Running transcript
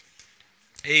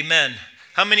Amen.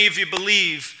 How many of you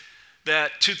believe that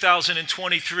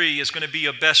 2023 is going to be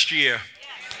your best year?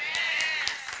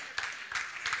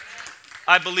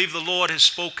 I believe the Lord has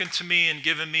spoken to me and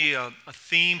given me a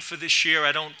theme for this year.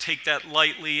 I don't take that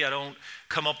lightly. I don't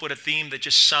come up with a theme that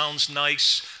just sounds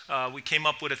nice. We came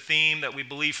up with a theme that we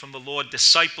believe from the Lord,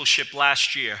 discipleship,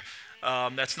 last year.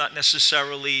 That's not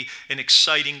necessarily an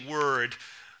exciting word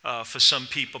for some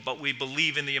people, but we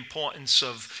believe in the importance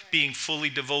of being fully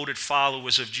devoted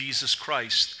followers of Jesus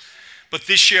Christ. But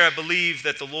this year, I believe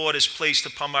that the Lord has placed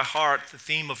upon my heart the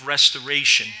theme of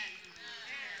restoration.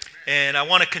 And I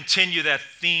want to continue that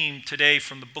theme today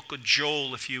from the book of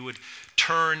Joel. If you would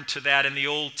turn to that in the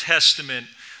Old Testament,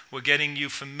 we're getting you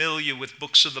familiar with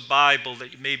books of the Bible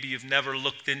that maybe you've never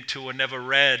looked into or never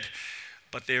read,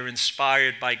 but they're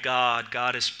inspired by God.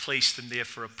 God has placed them there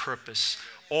for a purpose.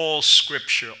 All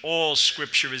scripture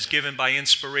is given by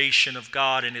inspiration of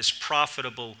God and is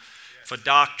profitable for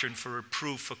doctrine, for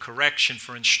reproof, for correction,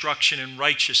 for instruction in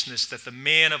righteousness, that the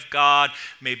man of God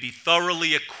may be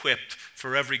thoroughly equipped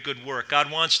for every good work. God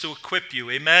wants to equip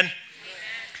you. Amen?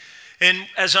 And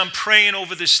as I'm praying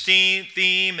over this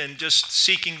theme and just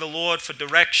seeking the Lord for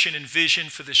direction and vision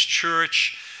for this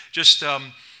church, just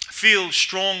feel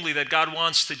strongly that God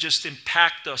wants to just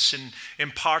impact us and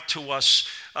impart to us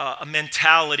a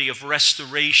mentality of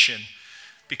restoration,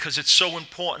 because it's so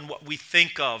important what we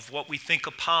think of, what we think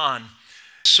upon.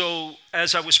 So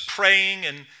as I was praying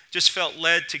and just felt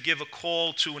led to give a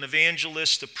call to an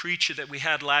evangelist, a preacher that we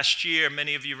had last year.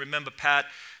 Many of you remember Pat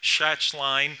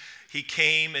Schatzline. He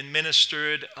came and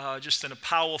ministered just in a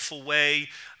powerful way.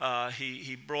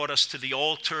 He brought us to the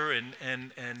altar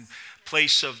and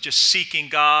place of just seeking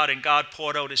God, and God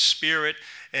poured out His Spirit.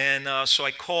 And so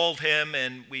I called him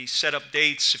and we set up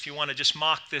dates. If you want to just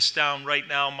mark this down right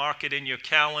now, mark it in your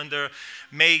calendar.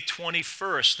 May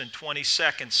 21st and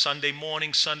 22nd, Sunday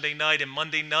morning, Sunday night, and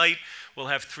Monday night, we'll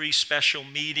have 3 special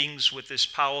meetings with this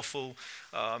powerful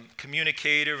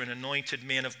communicator and anointed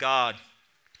man of God.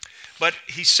 But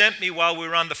he sent me, while we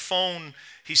were on the phone,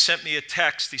 he sent me a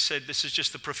text. He said, this is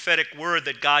just a prophetic word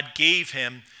that God gave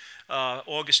him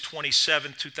August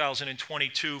 27,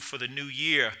 2022 for the new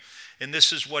year. And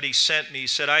this is what he sent me. He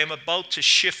said, I am about to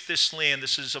shift this land.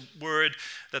 This is a word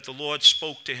that the Lord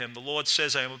spoke to him. The Lord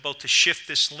says, I am about to shift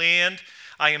this land.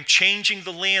 I am changing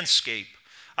the landscape.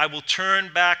 I will turn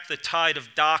back the tide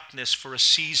of darkness for a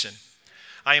season.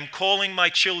 I am calling my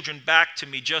children back to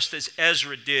me, just as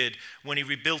Ezra did when he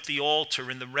rebuilt the altar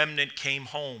and the remnant came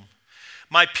home.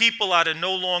 My people are to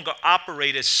no longer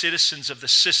operate as citizens of the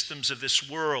systems of this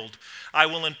world. I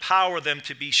will empower them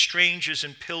to be strangers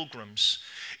and pilgrims.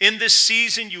 In this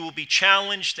season you will be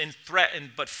challenged and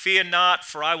threatened, but fear not,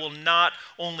 for I will not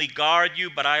only guard you,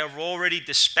 but I have already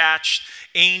dispatched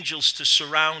angels to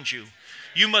surround you.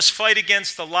 You must fight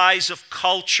against the lies of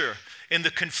culture and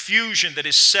the confusion that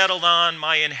is settled on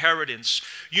my inheritance.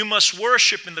 You must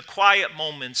worship in the quiet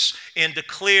moments and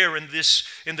declare in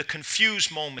the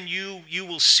confused moment. You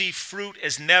will see fruit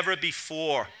as never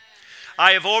before.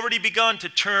 I have already begun to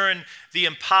turn the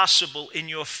impossible in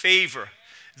your favor.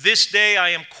 This day I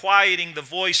am quieting the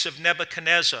voice of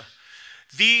Nebuchadnezzar.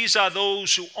 These are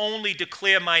those who only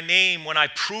declare my name when I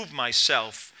prove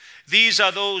myself. These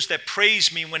are those that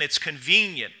praise me when it's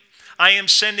convenient. I am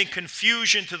sending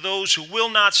confusion to those who will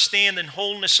not stand in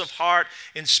wholeness of heart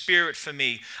and spirit for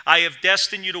me. I have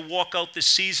destined you to walk out this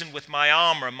season with my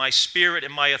armor, my spirit,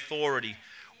 and my authority.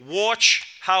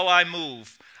 Watch how I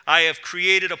move. I have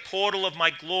created a portal of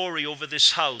my glory over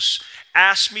this house.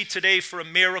 Ask me today for a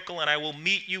miracle, and I will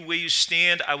meet you where you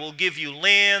stand. I will give you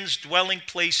lands, dwelling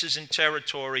places, and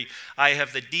territory. I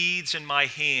have the deeds in my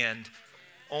hand.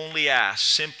 Only ask,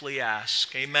 simply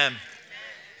ask. Amen.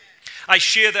 I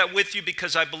share that with you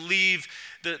because I believe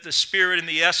that the spirit and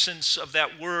the essence of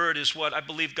that word is what I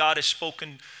believe God has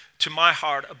spoken to my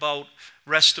heart about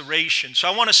restoration. So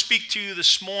I want to speak to you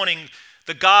this morning,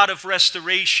 the God of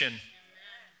restoration,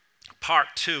 part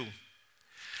 2.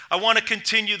 I want to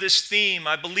continue this theme.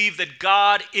 I believe that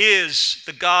God is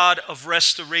the God of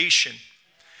restoration.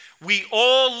 We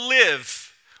all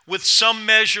live with some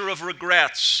measure of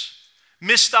regrets,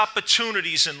 missed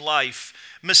opportunities in life,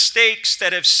 mistakes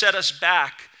that have set us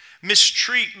back,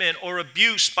 mistreatment or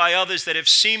abuse by others that have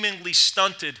seemingly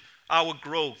stunted our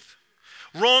growth,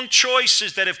 wrong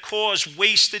choices that have caused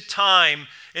wasted time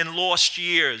and lost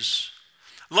years,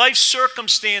 life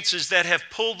circumstances that have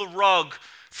pulled the rug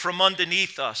from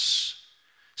underneath us,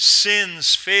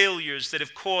 sins, failures that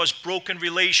have caused broken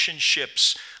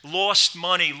relationships, lost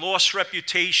money, lost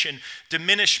reputation,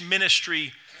 diminished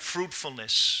ministry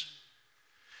fruitfulness.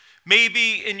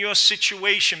 Maybe in your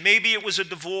situation, maybe it was a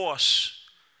divorce,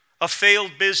 a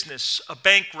failed business, a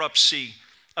bankruptcy,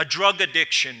 a drug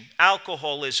addiction,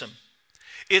 alcoholism.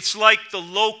 It's like the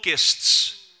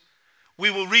locusts we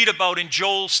will read about in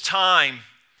Joel's time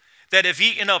that have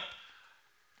eaten up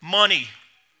money,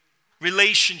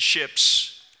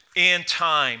 relationships, and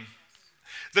time.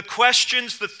 The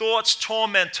questions, the thoughts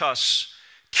torment us.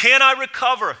 Can I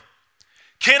recover?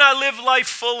 Can I live life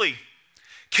fully?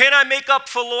 Can I make up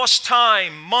for lost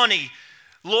time, money,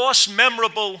 lost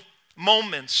memorable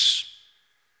moments?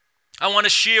 I want to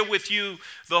share with you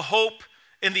the hope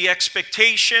and the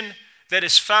expectation that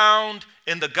is found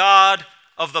in the God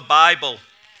of the Bible.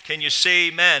 Can you say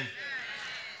amen?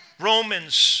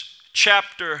 Romans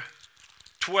chapter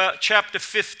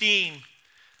 15,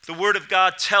 the Word of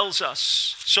God tells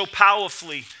us so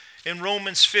powerfully in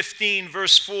Romans 15,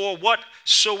 verse 4,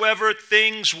 whatsoever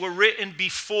things were written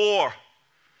before.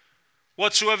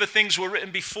 Whatsoever things were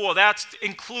written before. That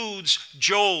includes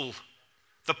Joel,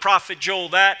 the prophet Joel.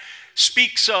 That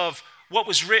speaks of what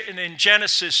was written in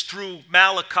Genesis through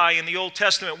Malachi in the Old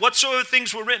Testament. Whatsoever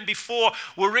things were written before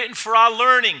were written for our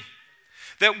learning,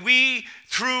 that we,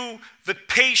 through the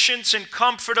patience and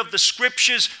comfort of the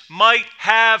Scriptures, might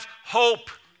have hope.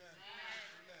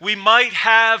 We might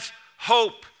have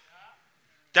hope.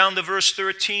 Down to verse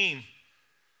 13.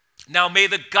 Now may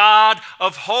the God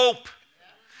of hope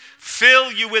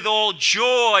fill you with all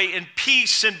joy and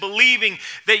peace in believing,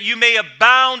 that you may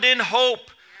abound in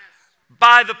hope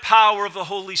by the power of the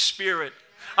Holy Spirit.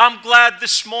 I'm glad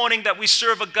this morning that we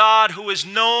serve a God who is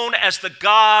known as the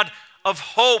God of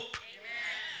hope.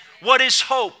 Amen. What is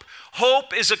hope?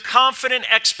 Hope is a confident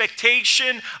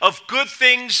expectation of good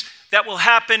things that will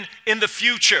happen in the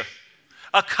future.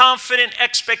 A confident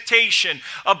expectation,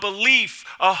 a belief,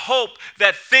 a hope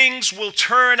that things will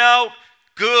turn out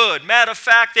good. Matter of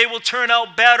fact, they will turn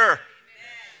out better. Amen.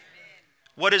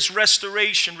 What is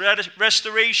restoration?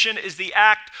 Restoration is the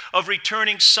act of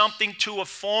returning something to a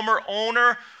former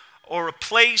owner or a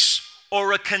place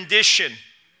or a condition.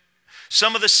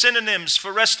 Some of the synonyms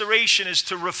for restoration is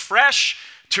to refresh,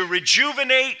 to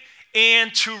rejuvenate,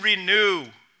 and to renew.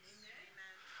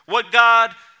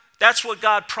 That's what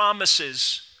God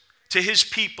promises to his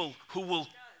people who will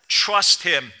trust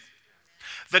him.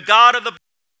 The God of the Bible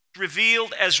is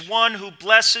revealed as one who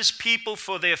blesses people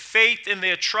for their faith and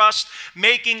their trust,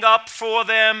 making up for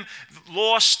them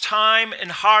lost time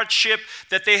and hardship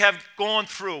that they have gone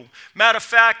through. Matter of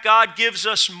fact, God gives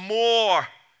us more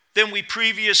than we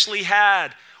previously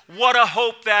had. What a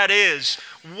hope that is.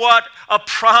 What a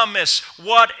promise.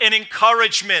 What an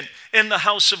encouragement in the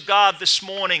house of God this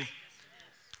morning.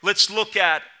 Let's look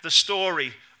at the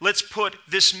story. Let's put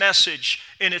this message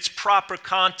in its proper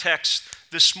context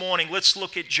this morning. Let's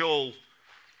look at Joel.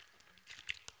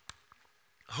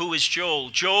 Who is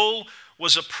Joel? Joel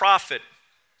was a prophet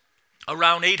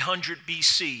around 800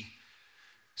 BC.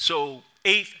 So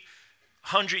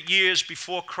 800 years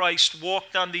before Christ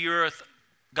walked on the earth,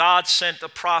 God sent a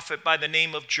prophet by the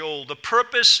name of Joel. The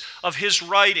purpose of his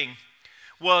writing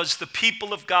was the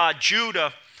people of God,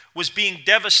 Judah, was being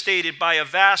devastated by a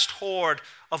vast horde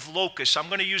of locusts. I'm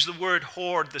going to use the word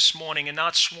horde this morning and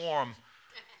not swarm.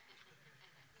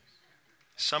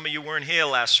 Some of you weren't here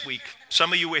last week.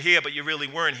 Some of you were here, but you really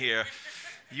weren't here.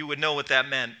 You would know what that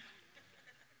meant.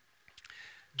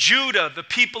 Judah, the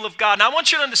people of God. Now I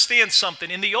want you to understand something.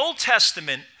 In the Old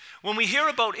Testament, when we hear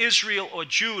about Israel or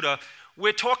Judah,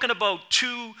 we're talking about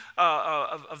two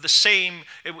of the same.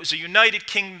 It was a united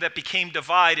kingdom that became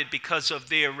divided because of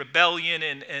their rebellion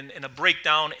and a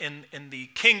breakdown in the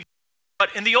kingdom.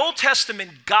 But in the Old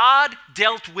Testament, God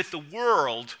dealt with the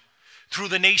world through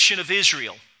the nation of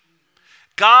Israel.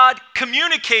 God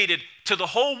communicated to the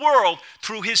whole world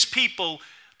through his people,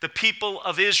 the people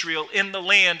of Israel, in the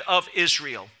land of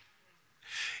Israel.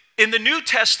 In the New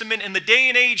Testament, in the day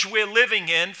and age we're living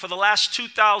in, for the last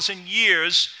 2,000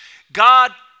 years,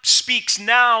 God speaks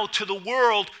now to the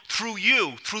world through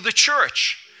you, through the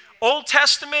church. Old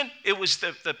Testament, it was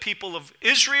the people of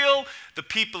Israel,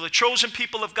 the chosen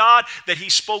people of God, that he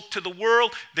spoke to the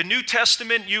world. The New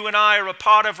Testament, you and I are a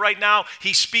part of right now,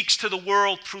 he speaks to the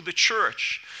world through the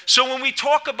church. So when we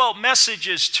talk about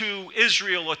messages to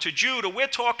Israel or to Judah, we're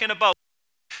talking about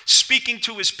speaking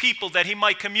to his people that he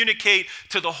might communicate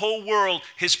to the whole world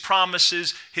his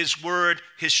promises, his word,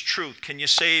 his truth. Can you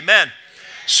say amen?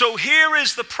 So here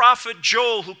is the prophet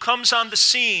Joel who comes on the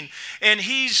scene, and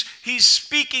he's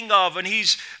speaking of, and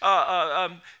he's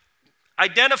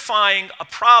identifying a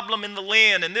problem in the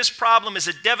land, and this problem is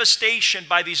a devastation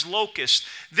by these locusts.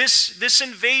 This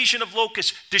invasion of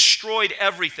locusts destroyed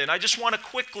everything. I just want to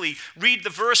quickly read the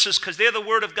verses because they're the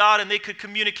word of God and they could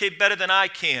communicate better than I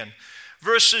can.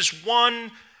 Verses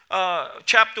 1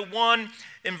 chapter 1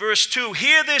 in verse 2.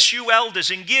 Hear this, you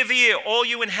elders, and give ear, all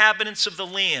you inhabitants of the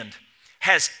land.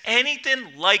 Has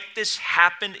anything like this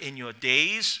happened in your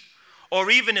days, or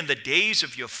even in the days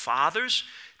of your fathers?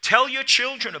 Tell your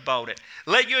children about it.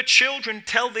 Let your children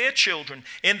tell their children,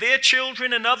 and their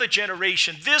children another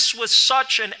generation. This was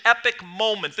such an epic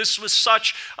moment. This was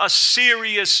such a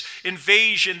serious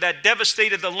invasion that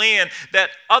devastated the land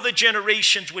that other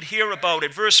generations would hear about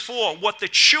it. Verse 4, what the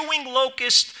chewing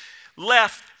locust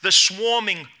left, the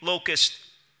swarming locust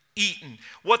eaten.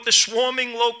 What the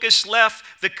swarming locust left,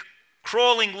 the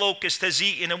crawling locust has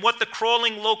eaten. And what the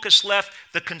crawling locust left,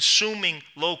 the consuming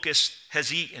locust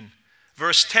has eaten.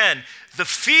 Verse 10, the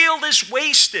field is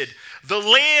wasted, the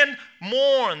land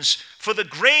mourns, for the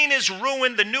grain is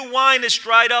ruined, the new wine is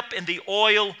dried up, and the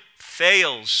oil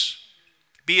fails.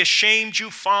 Be ashamed,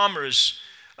 you farmers,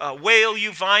 wail,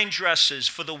 you vine dressers,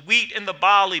 for the wheat and the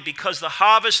barley, because the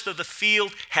harvest of the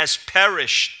field has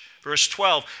perished. Verse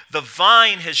 12, the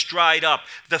vine has dried up,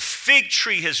 the fig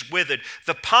tree has withered,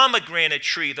 the pomegranate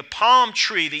tree, the palm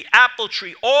tree, the apple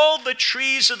tree, all the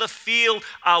trees of the field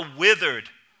are withered.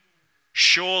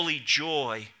 Surely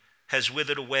joy has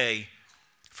withered away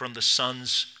from the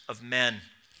sons of men.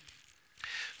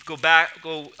 Go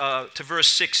to verse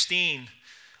 16.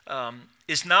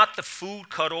 Is not the food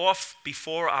cut off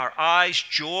before our eyes,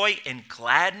 joy and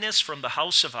gladness from the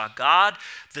house of our God?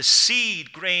 The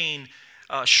seed grain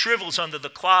shrivels under the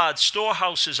clods.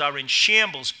 Storehouses are in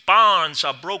shambles. Barns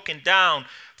are broken down,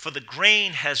 for the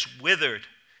grain has withered.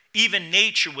 Even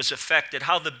nature was affected.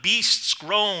 How the beasts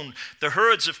groan. The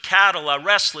herds of cattle are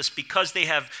restless because they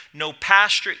have no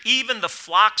pasture. Even the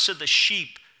flocks of the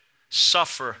sheep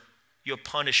suffer your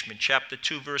punishment. Chapter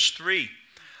 2, verse 3.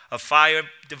 A fire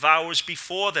devours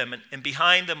before them, and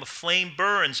behind them a flame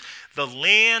burns. The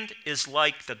land is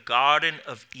like the Garden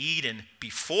of Eden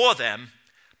before them,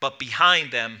 but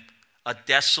behind them a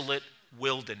desolate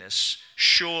wilderness.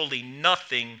 Surely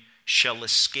nothing shall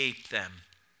escape them.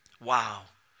 Wow.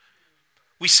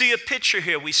 We see a picture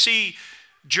here. We see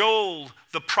Joel,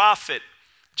 the prophet,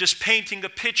 just painting a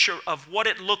picture of what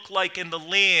it looked like in the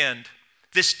land.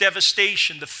 This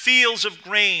devastation, the fields of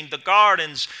grain, the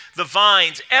gardens, the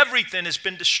vines, everything has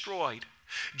been destroyed.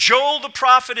 Joel, the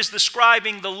prophet, is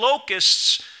describing the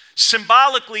locusts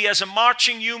symbolically as a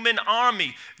marching human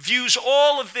army. Views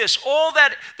all of this, all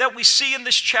that we see in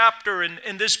this chapter,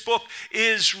 in this book,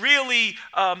 is really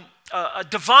a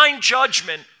divine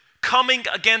judgment coming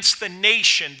against the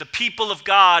nation, the people of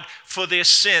God, for their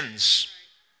sins.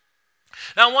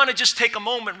 Now I want to just take a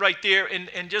moment right there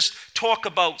and just talk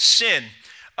about sin.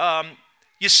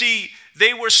 You see,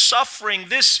 they were suffering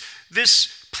this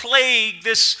plague,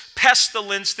 this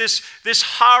pestilence, this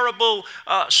horrible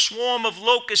swarm of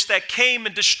locusts that came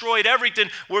and destroyed everything,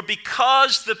 were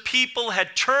because the people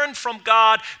had turned from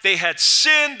God, they had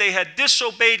sinned, they had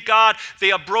disobeyed God, they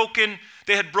had broken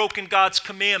God's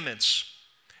commandments.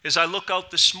 As I look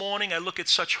out this morning, I look at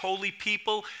such holy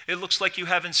people, it looks like you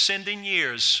haven't sinned in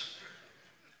years.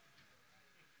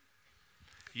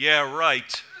 Yeah,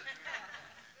 right.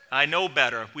 I know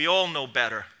better. We all know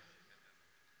better.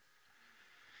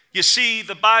 You see,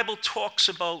 the Bible talks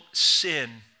about sin.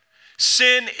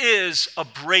 Sin is a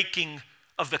breaking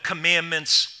of the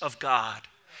commandments of God.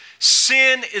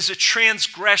 Sin is a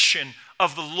transgression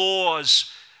of the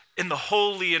laws in the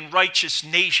holy and righteous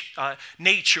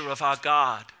nature of our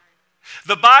God.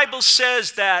 The Bible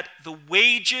says that the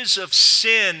wages of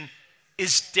sin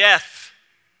is death.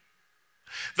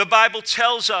 The Bible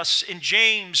tells us in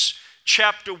James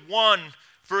chapter 1,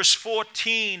 verse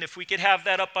 14, if we could have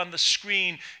that up on the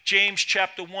screen, James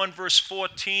chapter 1, verse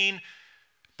 14,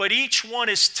 but each one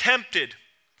is tempted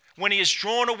when he is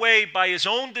drawn away by his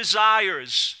own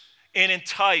desires and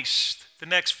enticed. The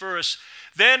next verse,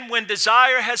 then when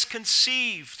desire has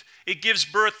conceived, it gives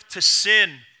birth to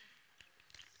sin.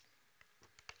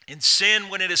 And sin,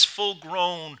 when it is full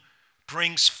grown,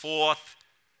 brings forth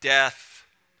death.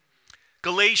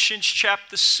 Galatians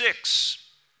chapter 6,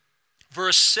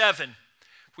 verse 7.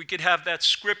 If we could have that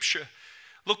scripture.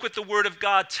 Look what the Word of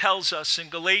God tells us in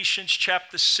Galatians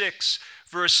chapter 6,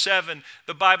 verse 7.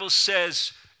 The Bible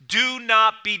says, do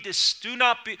not be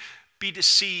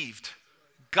deceived.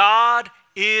 God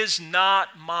is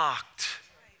not mocked.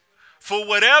 For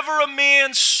whatever a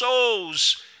man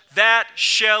sows, that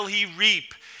shall he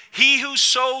reap. He who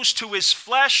sows to his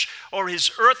flesh or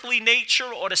his earthly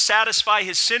nature or to satisfy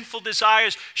his sinful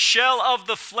desires shall of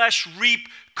the flesh reap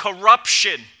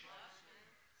corruption.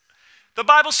 The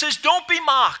Bible says, don't be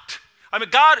mocked.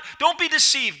 God, don't be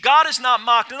deceived. God is not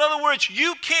mocked. In other words,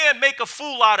 you can't make a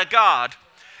fool out of God.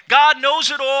 God knows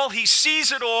it all. He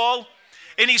sees it all.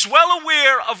 And he's well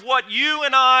aware of what you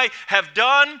and I have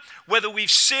done, whether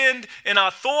we've sinned in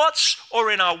our thoughts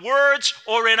or in our words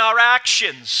or in our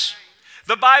actions.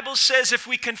 The Bible says if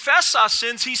we confess our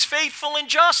sins, he's faithful and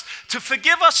just to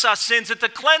forgive us our sins and to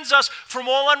cleanse us from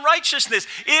all unrighteousness.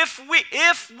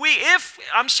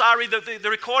 I'm sorry, the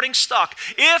recording stuck.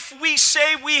 If we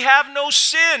say we have no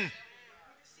sin,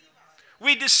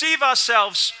 we deceive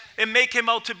ourselves and make him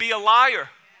out to be a liar.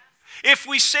 If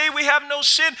we say we have no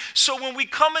sin, so when we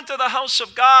come into the house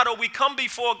of God or we come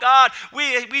before God,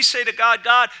 we say to God,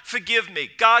 God, forgive me.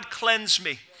 God, cleanse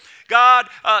me. God,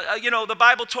 the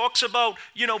Bible talks about,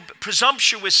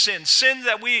 presumptuous sin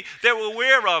that we're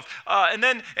aware of. And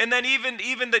then even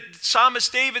the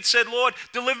psalmist David said, Lord,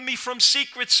 deliver me from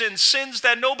secret sins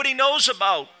that nobody knows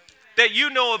about, that you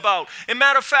know about. And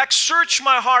matter of fact, search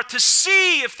my heart to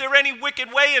see if there any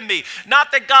wicked way in me.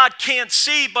 Not that God can't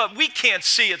see, but we can't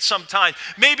see it sometimes.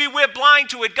 Maybe we're blind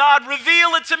to it. God, reveal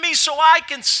it to me so I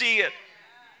can see it.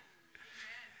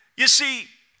 You see,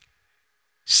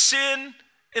 sin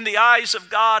in the eyes of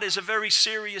God is a very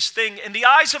serious thing. In the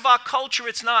eyes of our culture,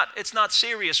 it's not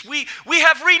serious. We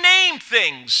have renamed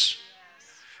things.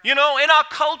 In our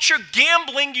culture,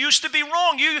 gambling used to be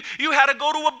wrong. You had to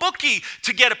go to a bookie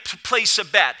to place a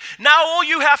bet. Now all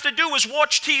you have to do is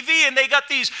watch TV, and they got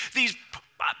these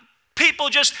people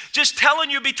just telling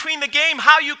you between the game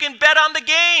how you can bet on the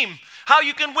game, how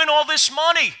you can win all this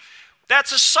money.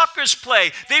 That's a sucker's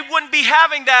play. They wouldn't be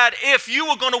having that if you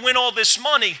were going to win all this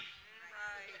money.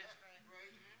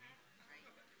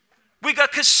 We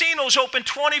got casinos open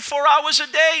 24 hours a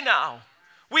day now.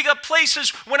 We got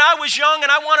places, when I was young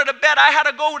and I wanted to bet, I had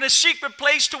to go in a secret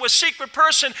place to a secret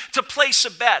person to place a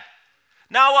bet.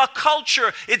 Now our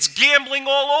culture, it's gambling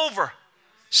all over.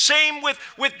 Same with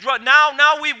now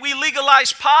we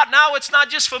legalize pot. Now it's not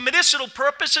just for medicinal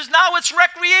purposes. Now it's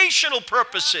recreational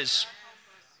purposes.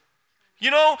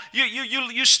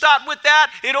 You start with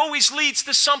that, it always leads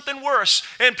to something worse.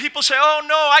 And people say, oh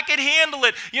no, I can handle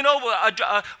it.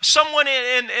 Someone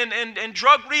in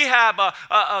drug rehab, a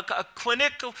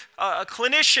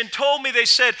clinician told me, they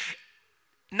said,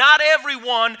 not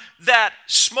everyone that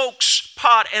smokes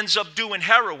pot ends up doing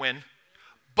heroin,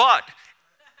 but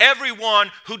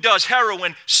everyone who does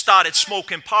heroin started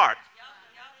smoking pot.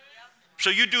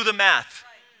 So you do the math.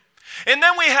 And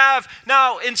then we have,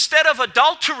 now, instead of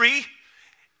adultery,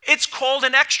 it's called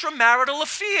an extramarital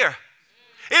affair.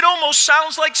 It almost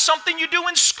sounds like something you do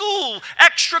in school,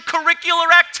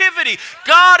 extracurricular activity.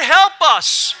 God help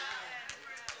us.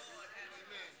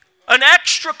 An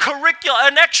extramarital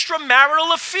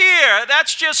affair.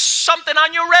 That's just something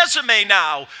on your resume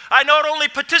now. I not only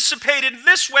participated in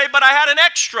this way, but I had an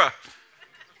extra.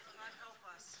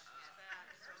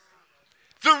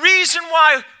 The reason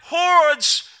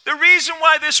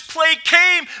why this plague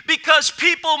came, because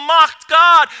people mocked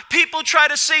God. People try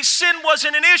to say sin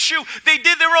wasn't an issue. They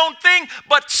did their own thing,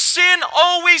 but sin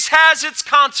always has its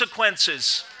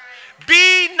consequences.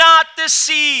 Be not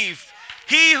deceived.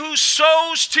 He who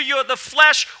sows to the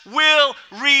flesh will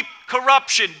reap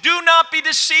corruption. Do not be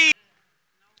deceived.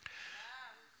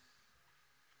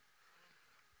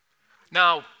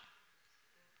 Now,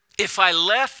 if I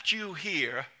left you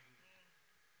here,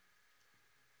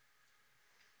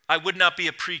 I would not be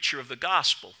a preacher of the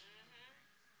gospel.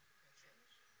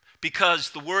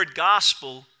 Because the word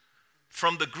gospel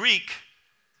from the Greek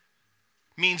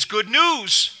means good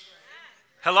news.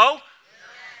 Hello?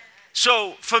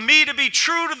 So for me to be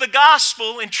true to the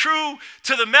gospel and true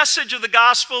to the message of the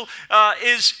gospel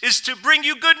is to bring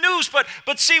you good news. But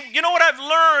see, you know what I've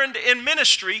learned in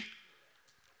ministry?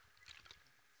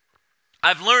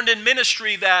 I've learned in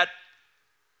ministry that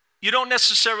you don't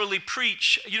necessarily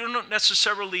preach, you don't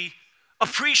necessarily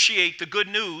appreciate the good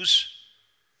news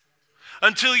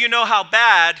until you know how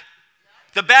bad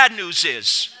the bad news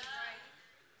is.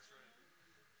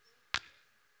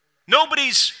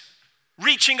 Nobody's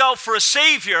reaching out for a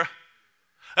savior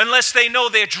unless they know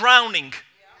they're drowning,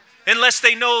 unless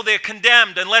they know they're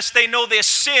condemned, unless they know their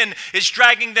sin is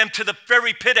dragging them to the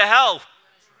very pit of hell.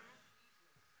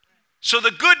 So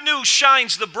the good news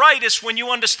shines the brightest when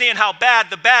you understand how bad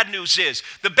the bad news is.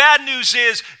 The bad news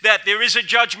is that there is a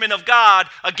judgment of God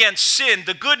against sin.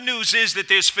 The good news is that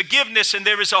there's forgiveness and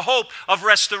there is a hope of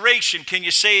restoration. Can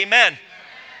you say amen? Amen.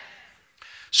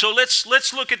 So let's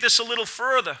look at this a little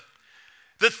further.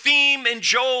 The theme in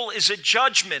Joel is a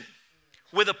judgment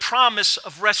with a promise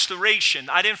of restoration.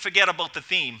 I didn't forget about the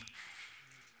theme.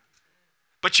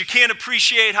 But you can't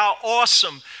appreciate how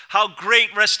awesome, how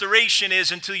great restoration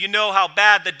is until you know how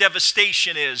bad the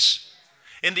devastation is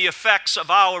in the effects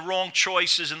of our wrong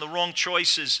choices and the wrong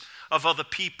choices of other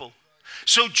people.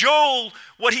 So Joel,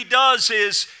 what he does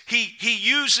is he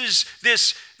uses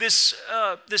this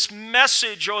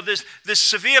message, or this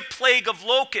severe plague of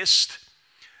locust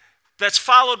that's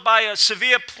followed by a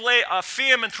severe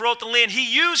famine throughout the land.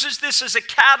 He uses this as a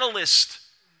catalyst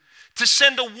to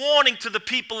send a warning to the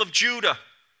people of Judah.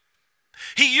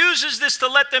 He uses this to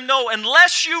let them know,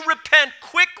 unless you repent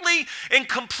quickly and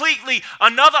completely,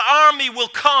 another army will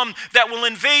come that will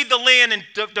invade the land and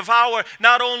devour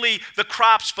not only the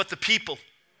crops but the people.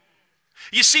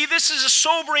 You see, this is a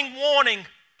sobering warning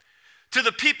to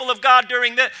the people of God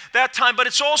during that time, but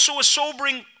it's also a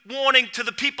sobering warning to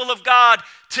the people of God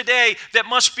today that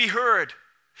must be heard.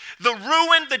 The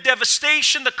ruin, the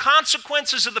devastation, the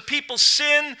consequences of the people's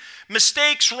sin,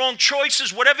 mistakes, wrong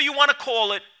choices, whatever you want to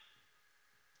call it,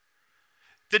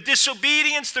 the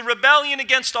disobedience, the rebellion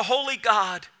against the holy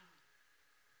God,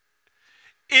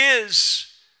 is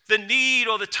the need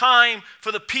or the time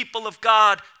for the people of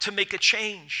God to make a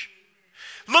change.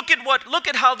 Look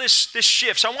at how this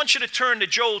shifts. I want you to turn to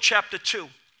Joel chapter 2.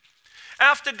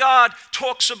 After God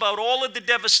talks about all of the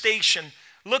devastation,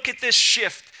 look at this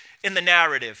shift in the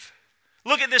narrative.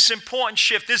 Look at this important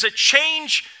shift. There's a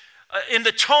change in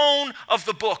the tone of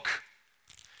the book.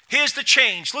 Here's the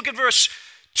change. Look at verse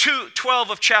 12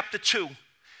 of chapter 2.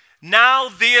 Now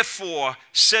therefore,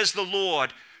 says the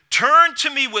Lord, turn to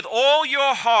me with all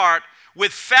your heart,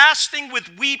 with fasting,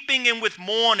 with weeping, and with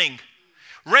mourning.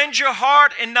 Rend your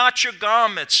heart and not your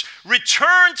garments.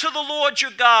 Return to the Lord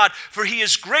your God, for he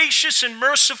is gracious and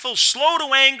merciful, slow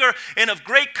to anger, and of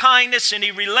great kindness, and he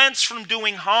relents from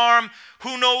doing harm.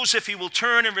 Who knows if he will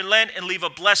turn and relent and leave a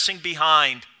blessing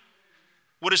behind?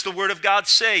 What does the word of God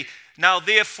say? Now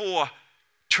therefore,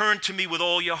 turn to me with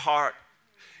all your heart.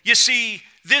 You see,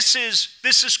 this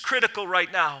is critical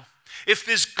right now. If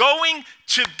there's going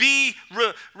to be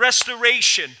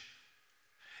restoration,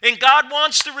 and God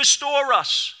wants to restore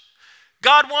us,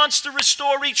 God wants to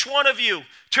restore each one of you.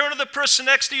 Turn to the person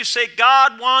next to you, say,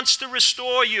 God wants to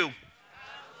restore you.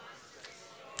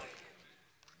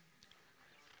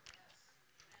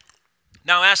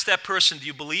 Now ask that person, do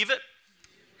you believe it?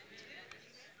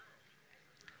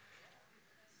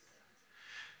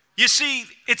 You see,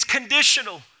 it's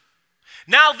conditional.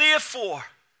 Now therefore,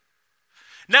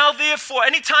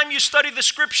 anytime you study the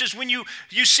scriptures, when you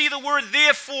see the word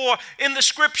therefore in the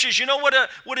scriptures, you know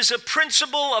what is a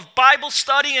principle of Bible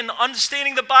study and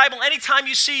understanding the Bible? Anytime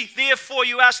you see therefore,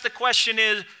 you ask the question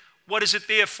is, what is it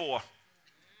there for?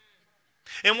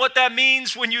 And what that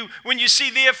means when you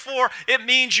see therefore, it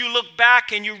means you look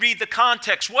back and you read the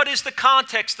context. What is the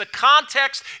context? The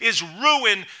context is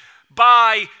ruined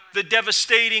by the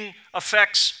devastating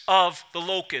effects of the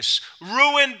locusts.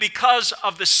 Ruined because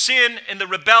of the sin and the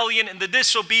rebellion and the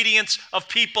disobedience of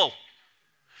people.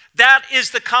 That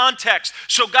is the context.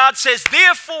 So God says,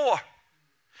 therefore,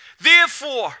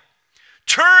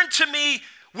 turn to me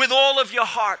with all of your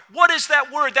heart. What is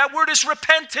that word? That word is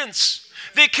repentance.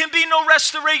 There can be no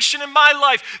restoration in my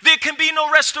life. There can be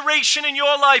no restoration in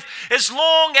your life as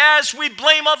long as we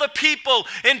blame other people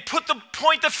and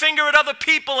point the finger at other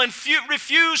people and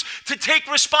refuse to take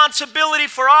responsibility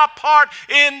for our part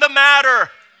in the matter.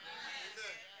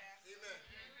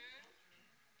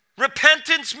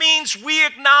 Repentance means we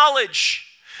acknowledge.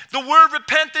 The word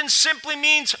repentance simply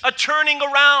means a turning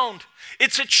around.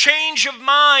 It's a change of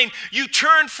mind. You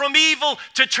turn from evil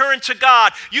to turn to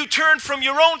God. You turn from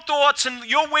your own thoughts and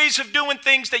your ways of doing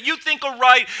things that you think are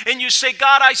right, and you say,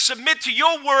 God, I submit to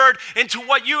your word and to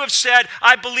what you have said.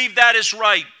 I believe that is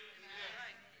right.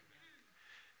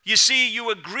 You see,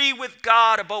 you agree with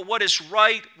God about what is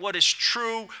right, what is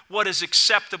true, what is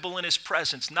acceptable in his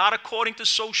presence. Not according to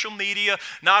social media,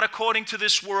 not according to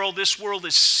this world. This world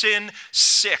is sin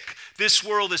sick. This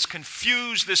world is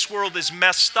confused. This world is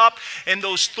messed up. And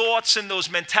those thoughts and those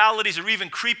mentalities are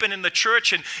even creeping in the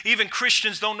church. And even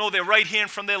Christians don't know their right hand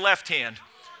from their left hand.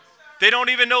 They don't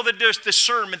even know that there's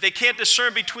discernment. They can't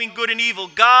discern between good and evil.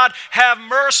 God, have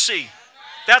mercy.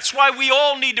 That's why we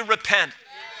all need to repent.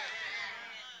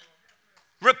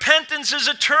 Repentance is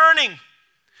a turning.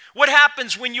 What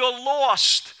happens when you're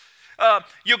lost?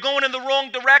 You're going in the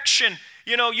wrong direction.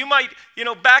 You might,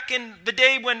 back in the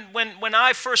day when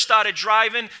I first started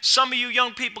driving, some of you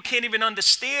young people can't even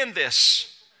understand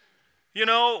this.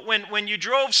 When you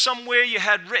drove somewhere, you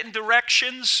had written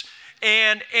directions,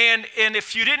 and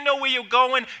if you didn't know where you're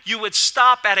going, you would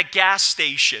stop at a gas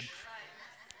station.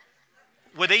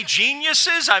 Were they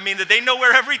geniuses? I mean, did they know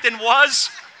where everything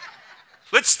was?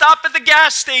 Let's stop at the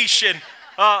gas station.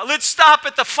 Let's stop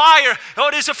at the fire. Oh,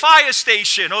 there's a fire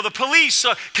station. Or the police.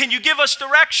 Can you give us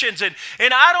directions? And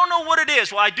I don't know what it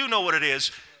is. Well, I do know what it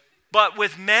is. But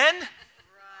with men,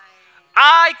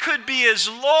 I could be as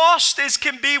lost as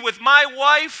can be with my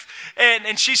wife,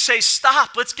 and she says,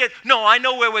 stop, no, I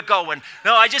know where we're going.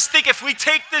 No, I just think if we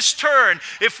take this turn,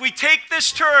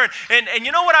 and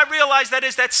you know what I realized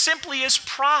that simply is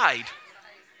pride.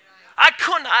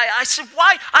 I said,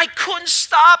 why? I couldn't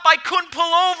stop. I couldn't pull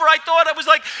over. I thought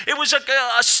it was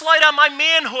a slight on my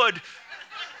manhood.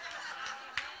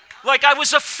 Like I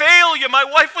was a failure. My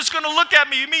wife was going to look at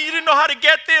me. You mean you didn't know how to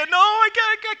get there? No, I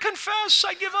confess.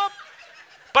 I give up.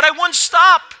 But I wouldn't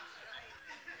stop.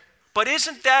 But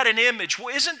isn't that an image?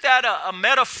 Isn't that a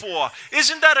metaphor?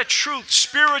 Isn't that a truth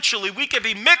spiritually? We could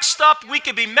be mixed up. We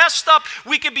could be messed up.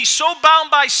 We could be so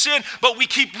bound by sin, but we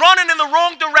keep running in the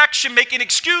wrong direction, making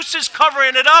excuses,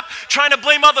 covering it up, trying to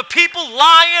blame other people,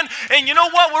 lying. And you know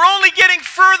what? We're only getting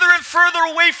further and further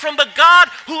away from the God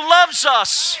who loves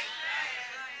us.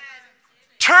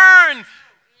 Turn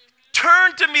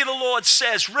to me, the Lord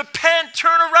says. Repent,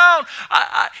 turn around.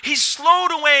 He's slow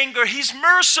to anger. He's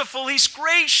merciful. He's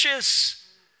gracious.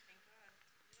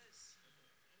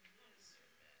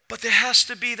 But there has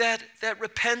to be that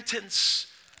repentance.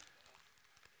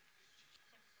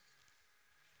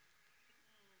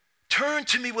 Turn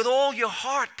to me with all your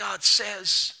heart, God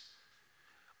says.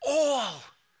 All.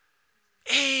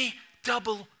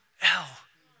 A-double-L.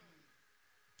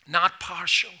 Not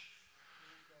partial.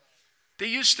 There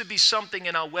used to be something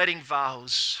in our wedding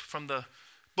vows from the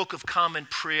Book of Common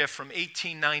Prayer from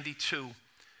 1892.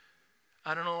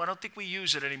 I don't think we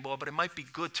use it anymore, but it might be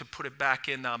good to put it back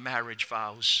in our marriage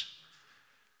vows.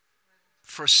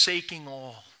 Forsaking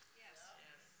all.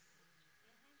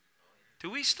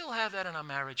 Do we still have that in our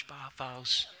marriage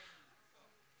vows?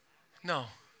 No.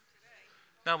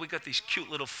 Now we got these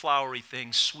cute little flowery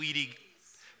things. Sweetie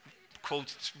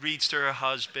quotes, reads to her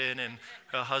husband, and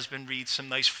her husband reads some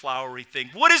nice flowery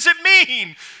thing. What does it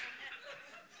mean?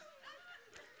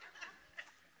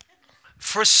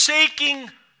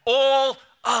 Forsaking all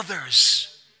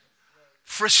others.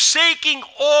 Forsaking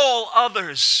all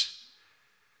others.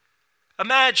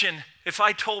 Imagine if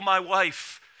I told my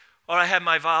wife, or I had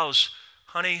my vows,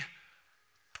 honey,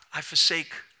 I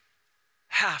forsake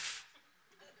half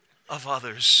of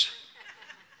others.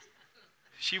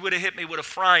 She would have hit me with a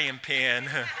frying pan.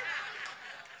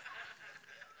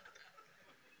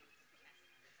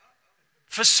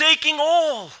 Forsaking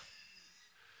all.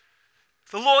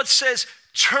 The Lord says,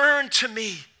 turn to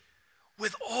me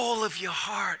with all of your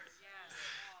heart.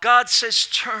 God says,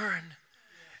 turn.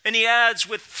 And he adds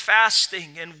with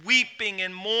fasting and weeping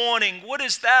and mourning. What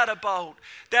is that about?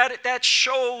 That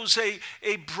shows a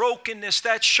brokenness.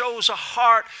 That shows a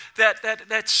heart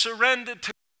that surrendered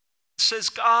to. Says,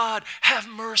 God, have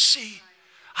mercy.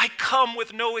 I come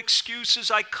with no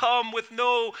excuses. I come with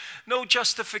no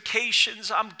justifications.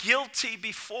 I'm guilty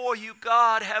before you.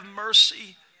 God, have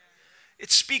mercy.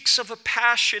 It speaks of a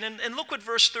passion. And look what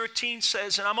verse 13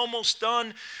 says, and I'm almost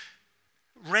done.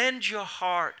 Rend your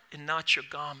heart and not your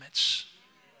garments.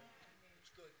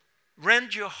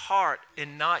 Rend your heart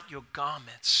and not your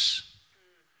garments.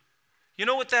 You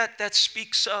know what that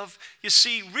speaks of? You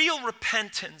see, real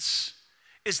repentance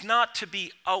is not to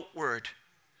be outward,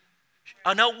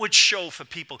 an outward show for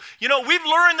people. You know, we've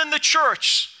learned in the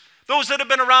church, those that have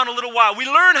been around a little while, we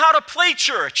learn how to play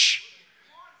church.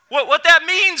 What that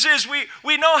means is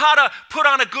we know how to put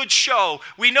on a good show.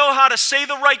 We know how to say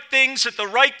the right things at the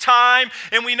right time,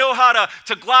 and we know how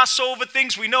to gloss over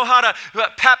things. We know how to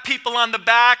pat people on the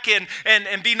back and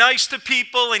be nice to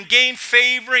people and gain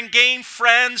favor and gain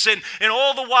friends. And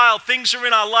all the while, things are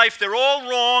in our life. They're all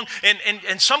wrong,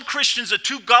 and some Christians are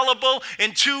too gullible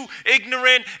and too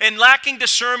ignorant and lacking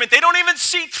discernment. They don't even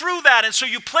see through that, and so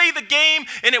you play the game,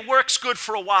 and it works good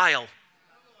for a while.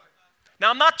 Now,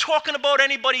 I'm not talking about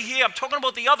anybody here. I'm talking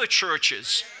about the other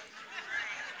churches.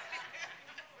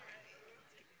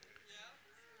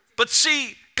 But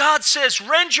see, God says,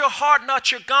 rend your heart,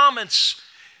 not your garments.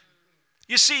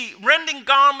 You see, rending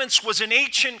garments was an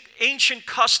ancient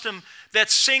custom that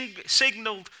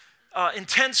signaled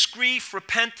intense grief,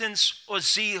 repentance, or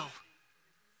zeal.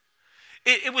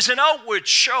 It was an outward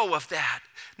show of that.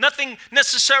 Nothing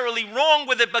necessarily wrong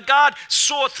with it, but God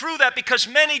saw through that because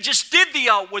many just did the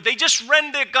outward. They just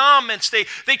rend their garments. They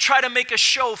try to make a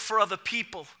show for other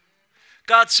people.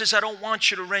 God says, I don't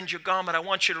want you to rend your garment. I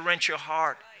want you to rend your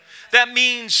heart. That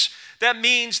means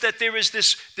that there is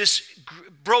this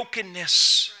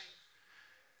brokenness.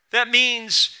 That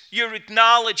means you're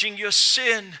acknowledging your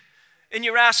sin and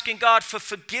you're asking God for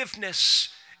forgiveness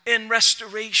and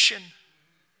restoration.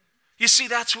 You see,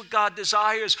 that's what God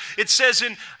desires. It says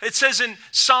in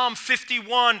Psalm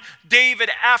 51, David,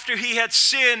 after he had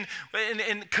sinned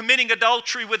in committing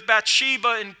adultery with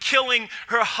Bathsheba and killing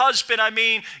her husband,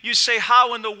 you say,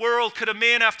 how in the world could a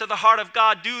man after the heart of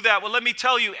God do that? Well, let me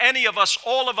tell you, any of us,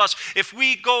 all of us, if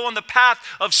we go on the path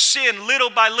of sin, little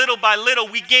by little by little,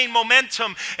 we gain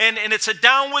momentum, and it's a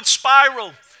downward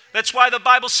spiral. That's why the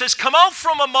Bible says, come out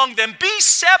from among them. Be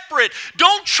separate.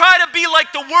 Don't try to be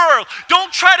like the world.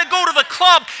 Don't try to go to the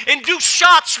club and do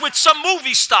shots with some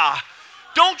movie star.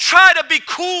 Don't try to be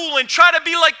cool and try to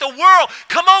be like the world.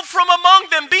 Come out from among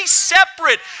them. Be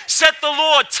separate, said the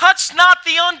Lord. Touch not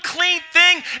the unclean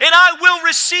thing, and I will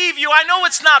receive you. I know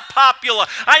it's not popular.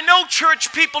 I know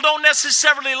church people don't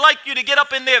necessarily like you to get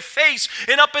up in their face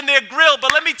and up in their grill,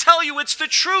 but let me tell you, it's the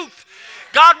truth.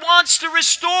 God wants to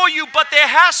restore you, but there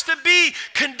has to be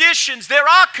conditions. There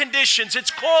are conditions. It's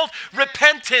called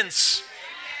repentance.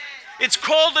 It's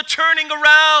called the turning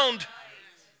around.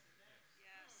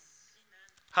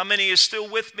 How many are still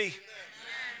with me?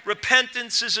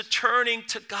 Repentance is a turning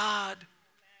to God.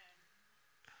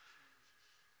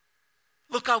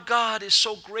 Look how God is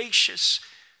so gracious.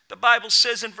 The Bible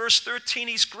says in verse 13,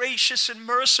 He's gracious and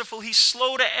merciful. He's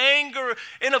slow to anger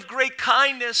and of great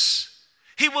kindness.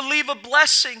 He will leave a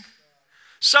blessing.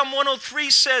 Psalm 103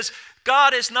 says,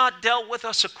 God has not dealt with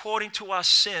us according to our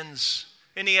sins,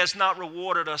 and He has not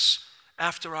rewarded us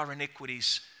after our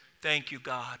iniquities. Thank you,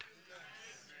 God.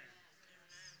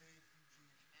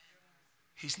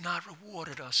 He's not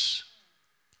rewarded us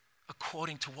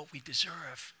according to what we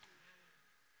deserve.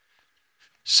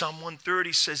 Psalm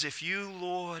 130 says, if you,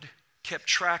 Lord, kept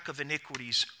track of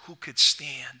iniquities, who could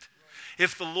stand?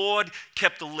 If the Lord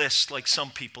kept a list like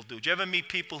some people do. Do you ever meet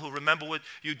people who remember what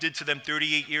you did to them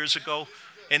 38 years ago?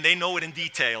 And they know it in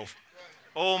detail.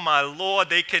 Oh my Lord,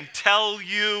 they can tell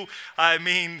you,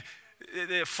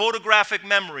 they're photographic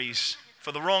memories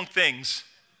for the wrong things.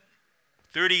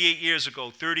 38 years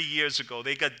ago, 30 years ago,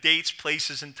 they got dates,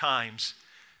 places, and times.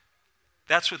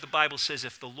 That's what the Bible says.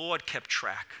 If the Lord kept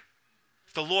track,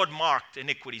 if the Lord marked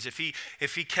iniquities, if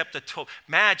he kept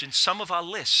imagine some of our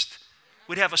list.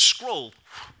 We'd have a scroll.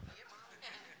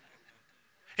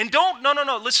 And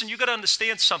listen, you got to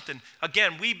understand something.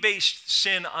 Again, we base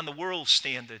sin on the world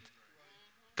standard.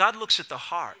 God looks at the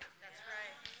heart.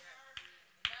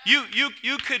 You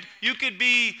could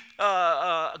be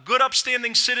a good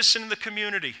upstanding citizen in the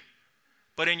community,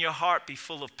 but in your heart be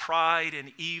full of pride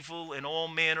and evil and all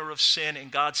manner of sin,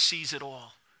 and God sees it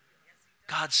all.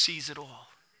 God sees it all.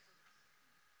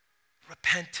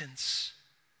 Repentance.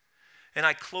 And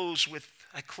I close with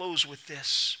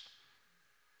this.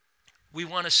 We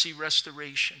want to see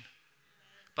restoration.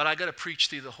 But I got to preach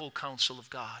to you the whole counsel of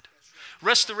God.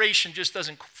 Restoration just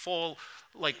doesn't fall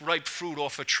like ripe fruit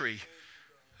off a tree.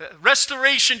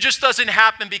 Restoration just doesn't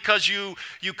happen because you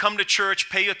come to church,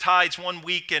 pay your tithes 1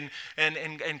 week, and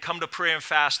come to prayer and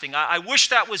fasting. I wish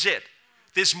that was it.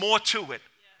 There's more to it.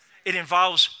 It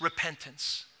involves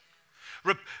repentance.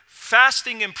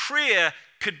 Fasting and prayer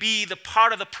could be the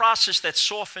part of the process that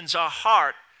softens our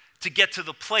heart to get to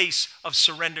the place of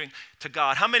surrendering to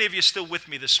God. How many of you are still with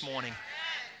me this morning?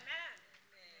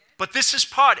 But this is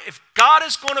part. If God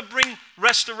is going to bring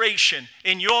restoration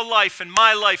in your life and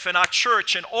my life and our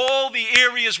church and all the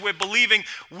areas we're believing,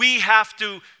 we have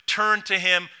to turn to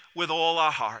Him with all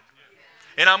our heart.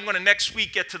 And I'm going to next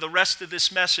week get to the rest of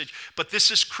this message, but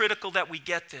this is critical that we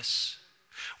get this.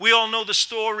 We all know the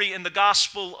story in the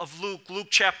Gospel of Luke, Luke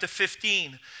chapter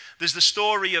 15. There's the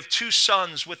story of two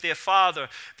sons with their father.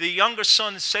 The younger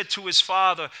son said to his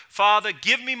father, "Father,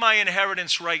 give me my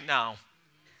inheritance right now."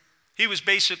 He was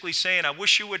basically saying, "I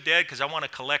wish you were dead because I want to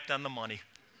collect on the money."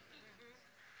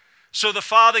 So the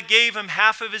father gave him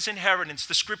half of his inheritance.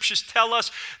 The scriptures tell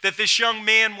us that this young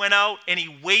man went out and he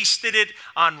wasted it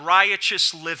on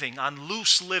riotous living, on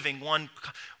loose living, one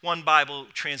Bible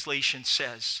translation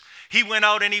says. He went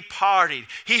out and he partied.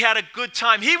 He had a good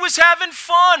time. He was having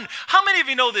fun. How many of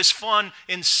you know there's fun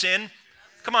in sin?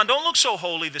 Come on, don't look so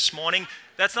holy this morning.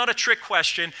 That's not a trick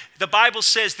question. The Bible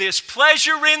says there's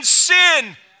pleasure in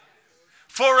sin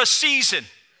for a season.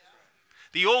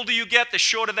 The older you get, the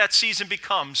shorter that season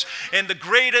becomes. And the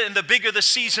greater and the bigger the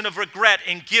season of regret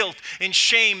and guilt and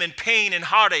shame and pain and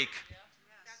heartache.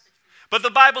 But the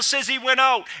Bible says he went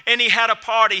out and he had a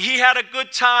party. He had a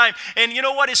good time. And you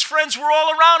know what? His friends were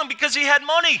all around him because he had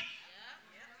money.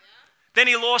 Then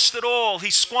he lost it all.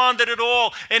 He squandered it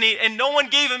all. And no one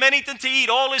gave him anything to eat.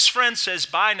 All his friends says,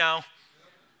 "Bye now.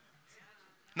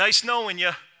 Nice knowing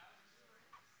you."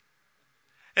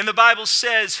 And the Bible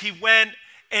says he went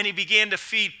and he began to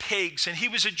feed pigs. And he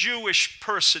was a Jewish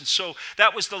person, so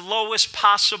that was the lowest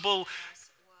possible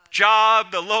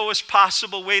job, the lowest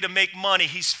possible way to make money.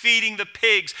 He's feeding the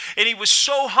pigs. And he was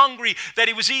so hungry that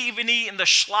he was even eating the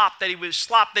slop that he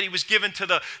was given to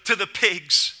the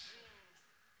pigs.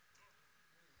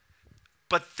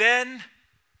 But then,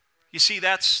 you see,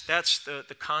 that's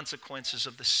the consequences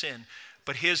of the sin.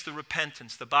 But here's the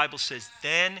repentance. The Bible says,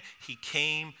 then he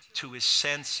came to his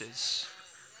senses.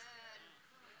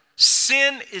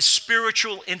 Sin is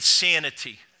spiritual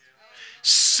insanity.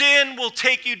 Sin will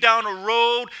take you down a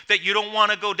road that you don't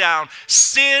want to go down.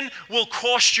 Sin will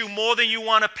cost you more than you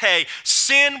want to pay.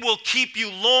 Sin will keep you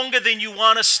longer than you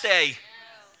want to stay.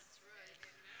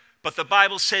 But the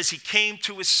Bible says he came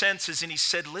to his senses and he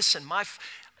said, listen,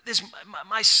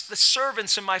 the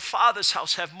servants in my Father's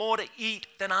house have more to eat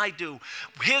than I do.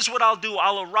 Here's what I'll do.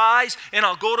 I'll arise and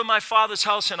I'll go to my Father's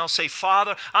house and I'll say,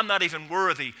 Father, I'm not even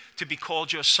worthy to be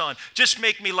called your son. Just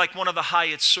make me like one of the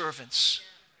hired servants.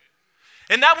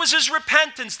 And that was his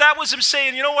repentance. That was him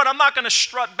saying, you know what, I'm not going to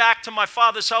strut back to my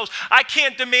Father's house. I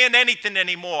can't demand anything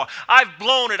anymore. I've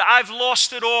blown it. I've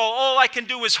lost it all. All I can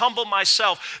do is humble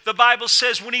myself. The Bible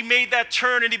says when he made that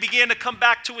turn and he began to come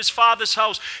back to his father's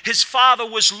house, his father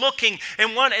was looking.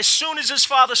 And as soon as his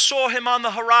father saw him on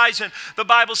the horizon, the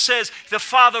Bible says the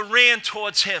father ran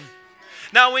towards him.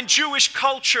 Now, in Jewish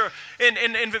culture, in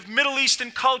Middle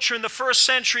Eastern culture in the first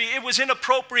century, it was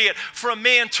inappropriate for a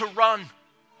man to run.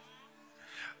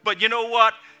 But you know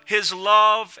what? His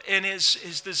love and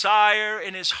his desire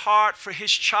and his heart for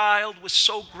his child was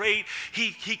so great,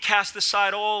 he cast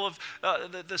aside all of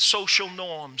the social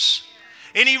norms.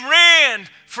 And he ran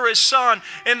for his son.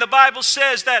 And the Bible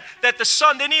says that the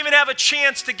son didn't even have a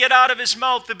chance to get out of his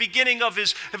mouth the beginning of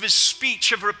his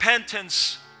speech of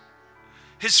repentance.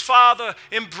 His father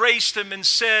embraced him and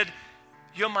said,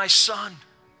 you're my son.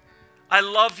 I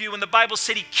love you. And the Bible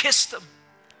said he kissed him,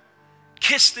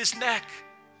 kissed his neck.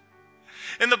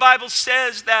 And the Bible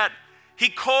says that he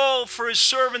called for his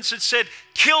servants and said,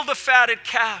 kill the fatted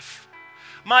calf.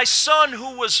 My son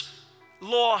who was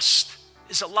lost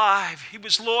is alive. He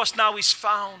was lost, now he's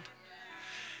found.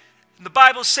 And the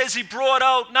Bible says he brought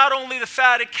out not only the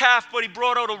fatted calf, but he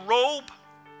brought out a robe,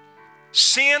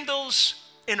 sandals,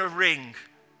 and a ring.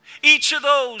 Each of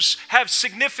those have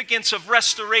significance of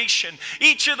restoration.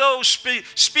 Each of those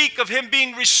speak of him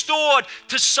being restored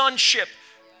to sonship.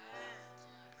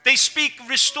 They speak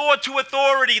restored to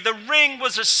authority. The ring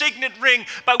was a signet ring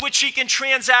by which he can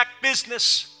transact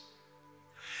business.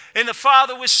 And the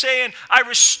father was saying, I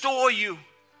restore you.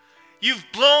 You've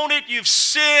blown it, you've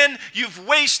sinned, you've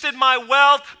wasted my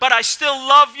wealth, but I still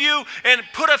love you. And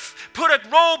put a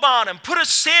robe on him, put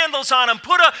sandals on him,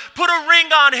 put a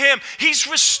ring on him. He's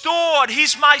restored.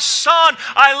 He's my son.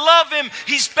 I love him.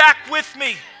 He's back with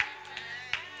me.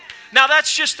 Now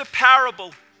that's just a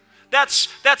parable.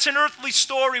 That's an earthly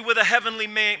story with a heavenly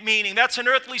meaning. That's an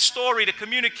earthly story to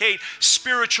communicate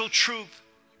spiritual truth.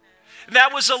 And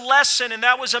that was a lesson and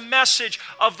that was a message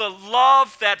of the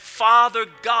love that Father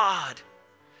God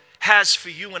has for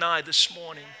you and I this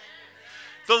morning.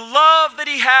 The love that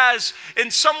he has.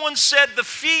 And someone said the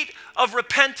feet of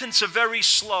repentance are very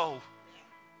slow,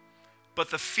 but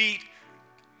the feet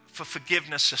for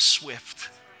forgiveness are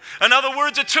swift. In other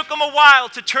words, it took him a while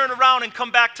to turn around and come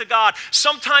back to God.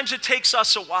 Sometimes it takes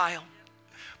us a while.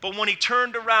 But when he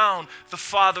turned around, the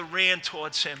Father ran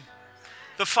towards him.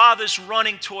 The Father's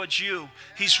running towards you.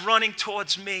 He's running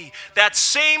towards me. That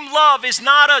same love is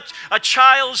not a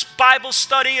child's Bible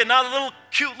study and not a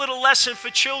cute little lesson for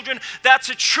children. That's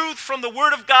a truth from the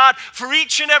Word of God for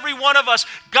each and every one of us.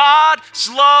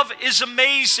 God's love is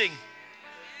amazing.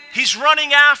 He's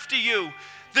running after you.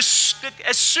 As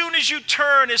soon as you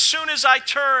turn, as soon as I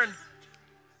turn,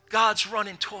 God's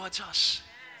running towards us.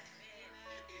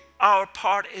 Our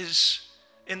part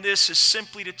in this is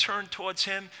simply to turn towards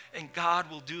him, and God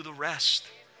will do the rest.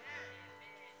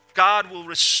 God will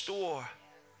restore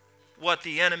what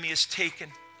the enemy has taken.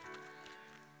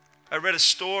 I read a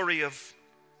story of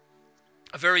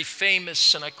a very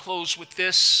famous, and I close with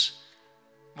this.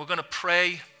 We're going to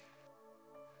pray.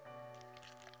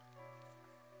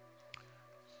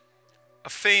 A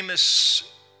famous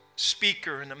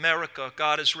speaker in America,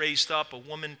 God has raised up a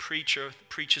woman preacher,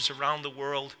 preaches around the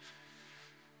world.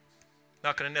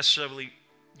 Not going to necessarily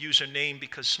use her name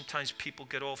because sometimes people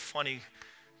get all funny.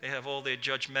 They have all their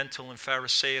judgmental and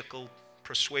pharisaical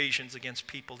persuasions against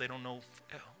people. They don't know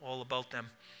all about them.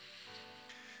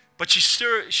 But she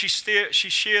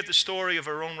shared the story of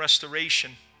her own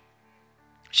restoration.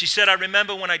 She said, I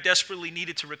remember when I desperately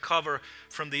needed to recover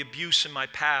from the abuse in my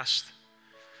past.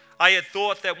 I had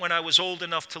thought that when I was old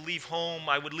enough to leave home,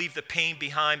 I would leave the pain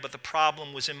behind, but the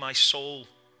problem was in my soul,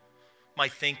 my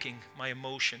thinking, my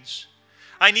emotions.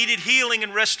 I needed healing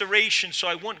and restoration so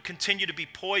I wouldn't continue to be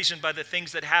poisoned by the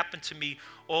things that happened to me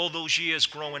all those years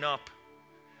growing up.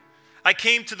 I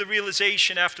came to the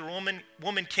realization after a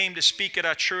woman came to speak at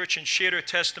our church and shared her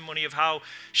testimony of how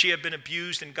she had been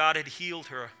abused and God had healed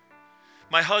her.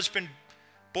 My husband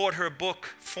bought her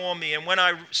book for me, and when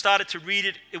I started to read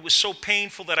it, it was so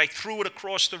painful that I threw it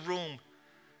across the room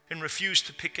and refused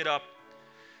to pick it up.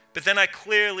 But then I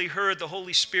clearly heard the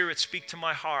Holy Spirit speak to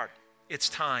my heart. It's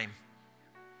time.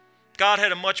 God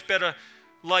had a much better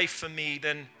life for me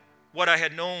than what I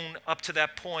had known up to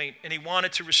that point, and He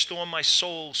wanted to restore my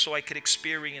soul so I could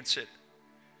experience it.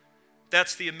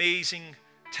 That's the amazing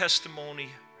testimony,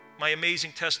 my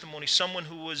amazing testimony. Someone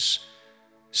who was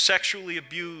sexually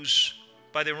abused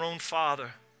by their own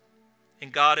father,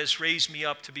 and God has raised me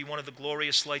up to be one of the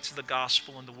glorious lights of the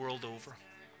gospel in the world over.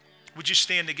 Would you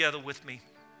stand together with me?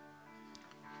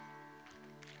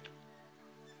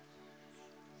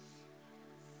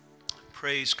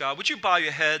 Praise God. Would you bow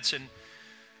your heads and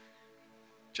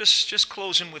just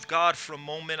closing with God for a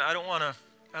moment. I don't want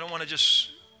to just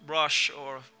rush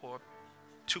or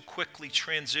too quickly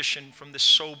transition from this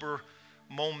sober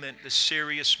moment, this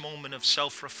serious moment of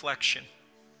self-reflection.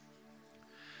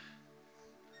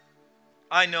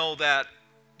 I know that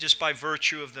just by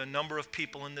virtue of the number of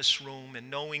people in this room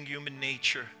and knowing human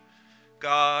nature,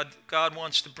 God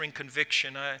wants to bring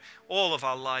conviction. All of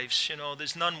our lives,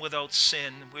 there's none without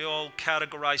sin. We all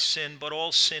categorize sin, but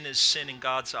all sin is sin in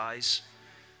God's eyes.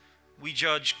 We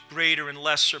judge greater and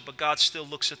lesser, but God still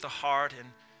looks at the heart, and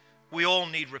we all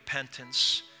need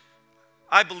repentance.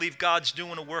 I believe God's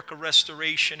doing a work of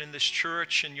restoration in this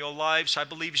church, in your lives. I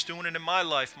believe He's doing it in my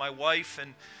life, my wife,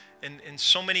 and in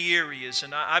so many areas.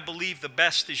 And I believe the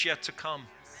best is yet to come.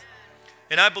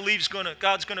 And I believe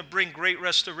God's going to bring great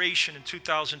restoration in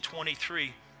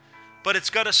 2023. But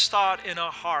it's got to start in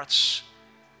our hearts.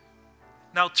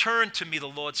 Now turn to me, the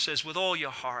Lord says, with all your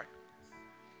heart.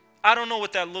 I don't know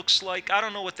what that looks like. I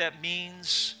don't know what that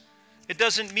means. It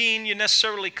doesn't mean you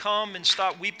necessarily come and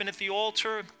start weeping at the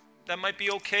altar. That might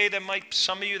be okay.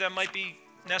 Some of you, that might be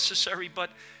necessary, but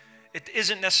it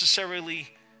isn't necessarily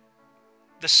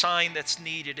the sign that's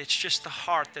needed. It's just the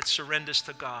heart that surrenders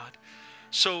to God.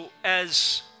 So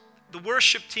as the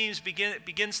worship teams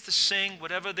begins to sing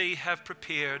whatever they have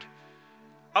prepared,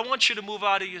 I want you to move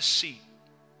out of your seat.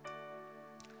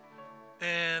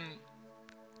 And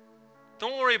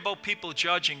don't worry about people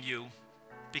judging you,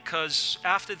 because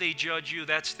after they judge you,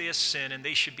 that's their sin and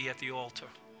they should be at the altar.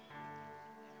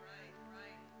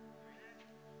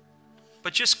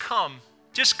 But just come.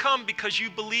 Just come because you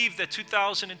believe that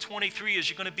 2023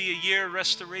 is going to be a year of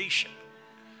restoration.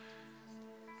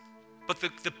 But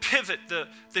the pivot,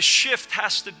 the shift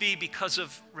has to be because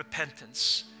of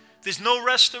repentance. There's no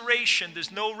restoration,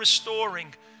 there's no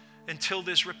restoring until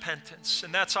there's repentance.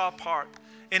 And that's our part.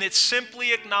 And it's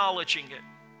simply acknowledging it.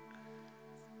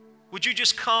 Would you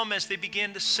just come as they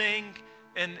begin to sing?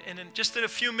 And just in a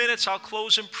few minutes, I'll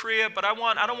close in prayer. But I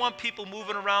don't want people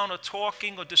moving around or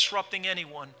talking or disrupting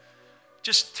anyone.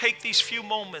 Just take these few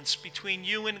moments between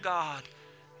you and God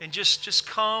and just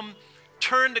come,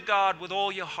 turn to God with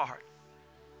all your heart.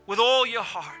 With all your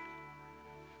heart.